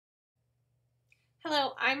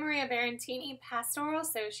Hello, I'm Maria Barontini, Pastoral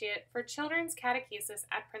Associate for Children's Catechesis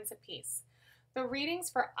at Prince of Peace. The readings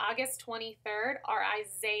for August 23rd are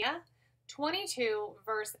Isaiah 22,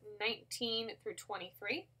 verse 19 through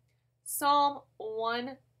 23, Psalm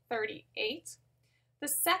 138. The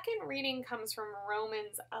second reading comes from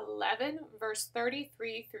Romans 11, verse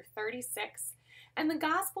 33 through 36, and the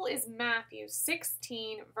Gospel is Matthew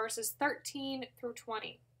 16, verses 13 through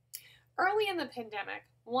 20. Early in the pandemic,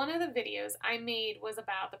 one of the videos I made was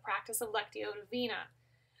about the practice of Lectio Divina.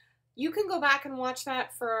 You can go back and watch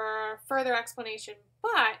that for further explanation,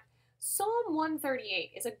 but Psalm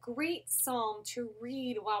 138 is a great psalm to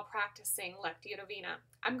read while practicing Lectio Divina.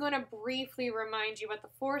 I'm going to briefly remind you what the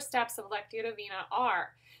 4 steps of Lectio Divina are,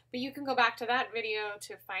 but you can go back to that video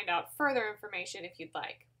to find out further information if you'd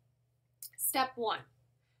like. Step 1,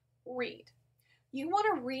 read. You want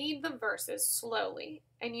to read the verses slowly,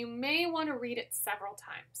 and you may want to read it several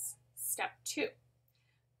times. Step 2,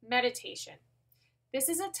 meditation. This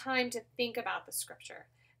is a time to think about the scripture.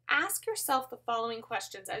 Ask yourself the following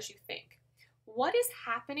questions as you think. What is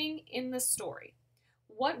happening in the story?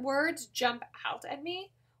 What words jump out at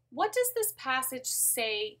me? What does this passage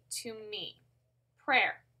say to me?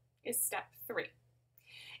 Prayer is step 3.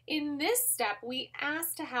 In this step, we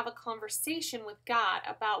ask to have a conversation with God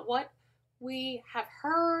about what we have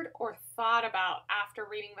heard or thought about after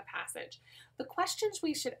reading the passage. The questions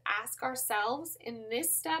we should ask ourselves in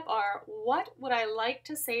this step are, what would I like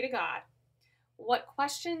to say to God? What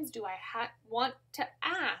questions do I want to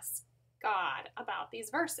ask God about these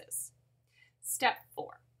verses? Step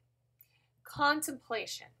 4,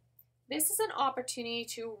 contemplation. This is an opportunity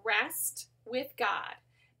to rest with God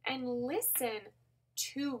and listen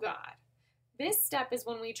to God. This step is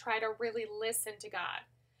when we try to really listen to God.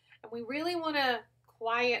 And we really want a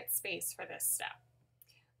quiet space for this step.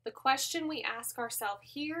 The question we ask ourselves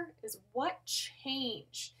here is, what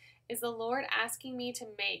change is the Lord asking me to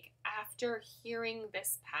make after hearing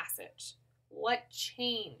this passage? What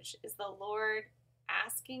change is the Lord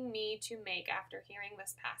asking me to make after hearing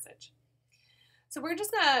this passage? So we're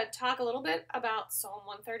just going to talk a little bit about Psalm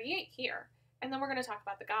 138 here, and then we're going to talk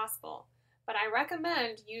about the gospel. But I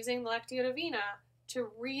recommend using Lectio Divina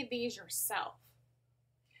to read these yourself.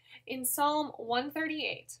 In Psalm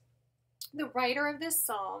 138, the writer of this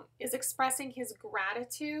psalm is expressing his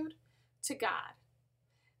gratitude to God.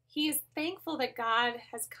 He is thankful that God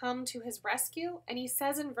has come to his rescue, and he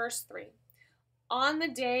says in verse 3, "On the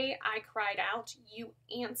day I cried out, you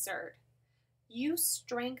answered. You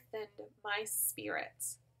strengthened my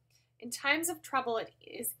spirit." In times of trouble, it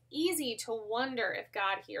is easy to wonder if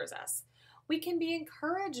God hears us. We can be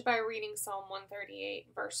encouraged by reading Psalm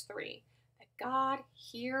 138, verse 3. God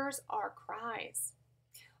hears our cries.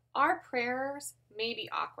 Our prayers may be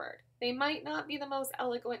awkward. They might not be the most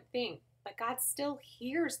eloquent thing, but God still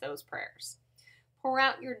hears those prayers. Pour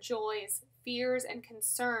out your joys, fears, and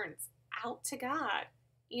concerns out to God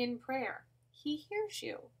in prayer. He hears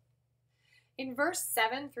you. In verse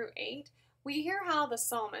 7 through 8, we hear how the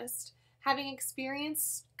psalmist, having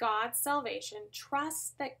experienced God's salvation,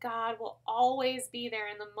 trusts that God will always be there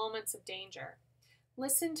in the moments of danger.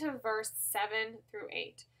 Listen to verse 7 through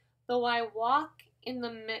 8. "Though I walk in the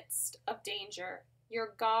midst of danger, you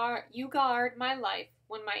guard my life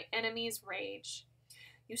when my enemies rage.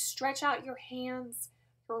 You stretch out your hands,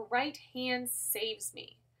 your right hand saves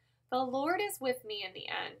me. The Lord is with me in the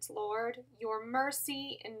end. Lord, your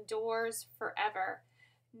mercy endures forever.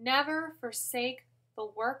 Never forsake the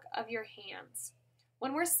work of your hands."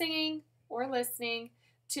 When we're singing or listening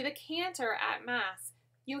to the cantor at Mass,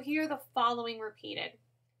 you hear the following repeated: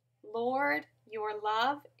 "Lord, your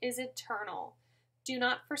love is eternal. Do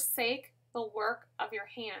not forsake the work of your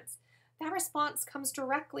hands." That response comes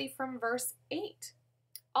directly from verse 8.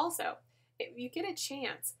 Also, if you get a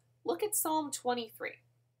chance, look at Psalm 23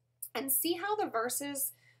 and see how the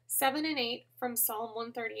verses 7 and 8 from Psalm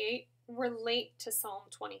 138 relate to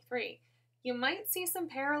Psalm 23. You might see some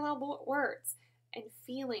parallel words and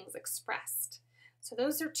feelings expressed. So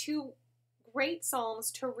those are 2 great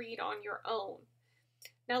psalms to read on your own.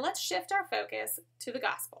 Now let's shift our focus to the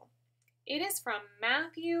gospel. It is from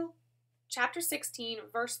Matthew chapter 16,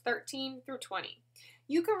 verse 13 through 20.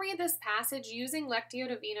 You can read this passage using Lectio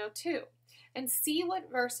Divina too, and see what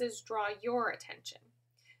verses draw your attention.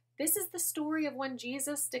 This is the story of when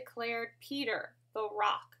Jesus declared Peter the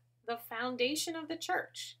rock, the foundation of the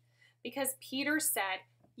church, because Peter said,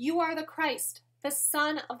 "You are the Christ, the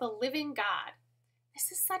Son of the living God." This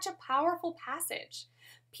is such a powerful passage.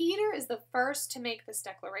 Peter is the first to make this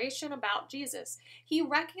declaration about Jesus. He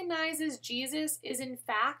recognizes Jesus is in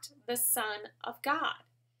fact the Son of God,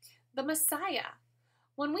 the Messiah.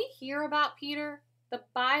 When we hear about Peter, The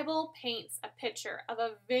Bible paints a picture of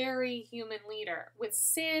a very human leader with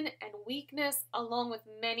sin and weakness, along with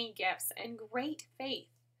many gifts and great faith.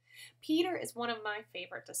 Peter is one of my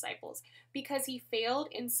favorite disciples because he failed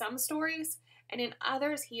in some stories, and in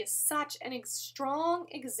others he is such a strong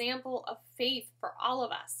example of faith for all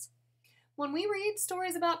of us. When we read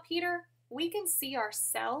stories about Peter, we can see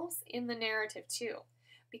ourselves in the narrative too,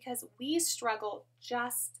 because we struggle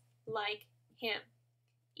just like him.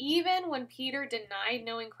 Even when Peter denied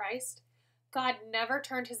knowing Christ, God never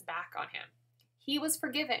turned his back on him. He was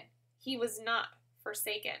forgiven. He was not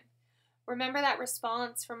forsaken. Remember that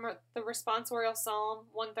response from the responsorial Psalm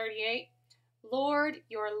 138? Lord,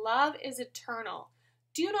 your love is eternal.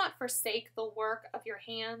 Do not forsake the work of your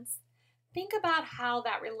hands. Think about how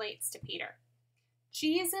that relates to Peter.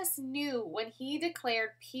 Jesus knew when he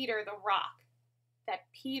declared Peter the rock that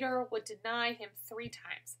Peter would deny him 3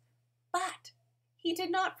 times. But he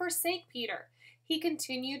did not forsake Peter. He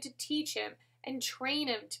continued to teach him and train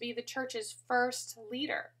him to be the church's first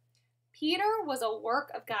leader. Peter was a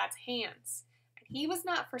work of God's hands, and he was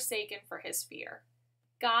not forsaken for his fear.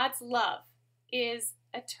 God's love is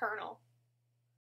eternal.